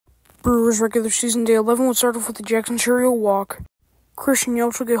Brewers regular season day 11 would start off with the Jackson Cheerio walk. Christian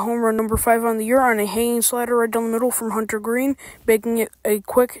Yelich will get home run number 5 on the year on a hanging slider right down the middle from Hunter Green, making it a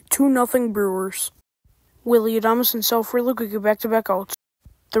quick 2-0 Brewers. Willie Adames and Sal Frelick would get back-to-back outs.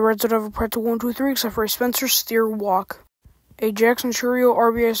 The Reds would have a practical 1-2-3 except for a Spencer Steer walk. A Jackson Cheerio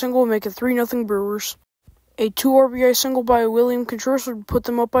RBI single would make it 3-0 Brewers. A 2 RBI single by William Contreras would put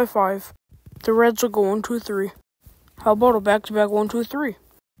them up by 5. The Reds would go 1-2-3. How about a back-to-back 1-2-3?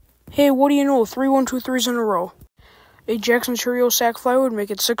 Hey, what do you know? 3 1-2-3s in a row. A Jackson Cheerio sac fly would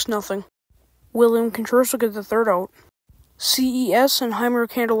make it 6-0. William Contreras will get the third out. CES and Heimer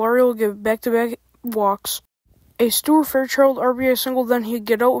Candelario will get back-to-back walks. A Stuart Fairchild RBI single, then he'd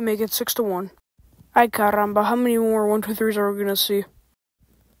get out and make it 6-1. Ay caramba, how many more 1-2-3s are we going to see?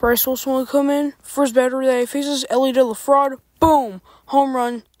 Bryce Wilson will come in. First batter that he faces, Elly De La Fraud. Boom! Home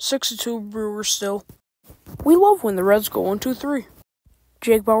run, 6-2 Brewers still. We love when the Reds go 1-2-3.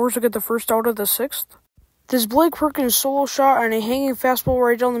 Jake Bauers will get the first out of the 6th. This Blake Perkins solo shot on a hanging fastball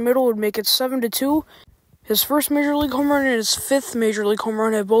right down the middle would make it 7-2. His first Major League home run and his 5th Major League home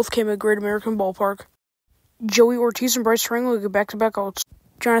run have both came at Great American Ballpark. Joey Ortiz and Bryce Terang will get back-to-back outs.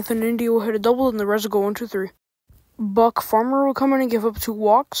 Jonathan India will hit a double and the Reds will go 1-2-3. Buck Farmer will come in and give up 2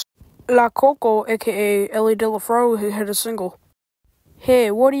 walks. La Coco, a.k.a. Elly De La Fraud, will hit a single.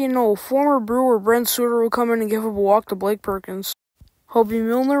 Hey, what do you know? Former Brewer Brent Suter will come in and give up a walk to Blake Perkins. Hobie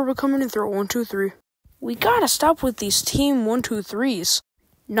Milner will come in and throw 1-2-3. We gotta stop with these team 1-2-3s.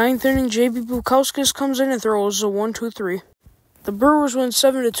 9th inning, J.B. Bukowskis comes in and throws a 1-2-3. The Brewers win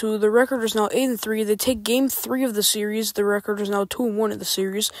 7-2. The record is now 8-3. They take Game 3 of the series. The record is now 2-1 in the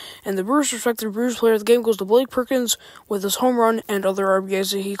series. And the Brewers' respected Brewers player of the game goes to Blake Perkins with his home run and other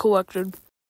RBIs that he collected.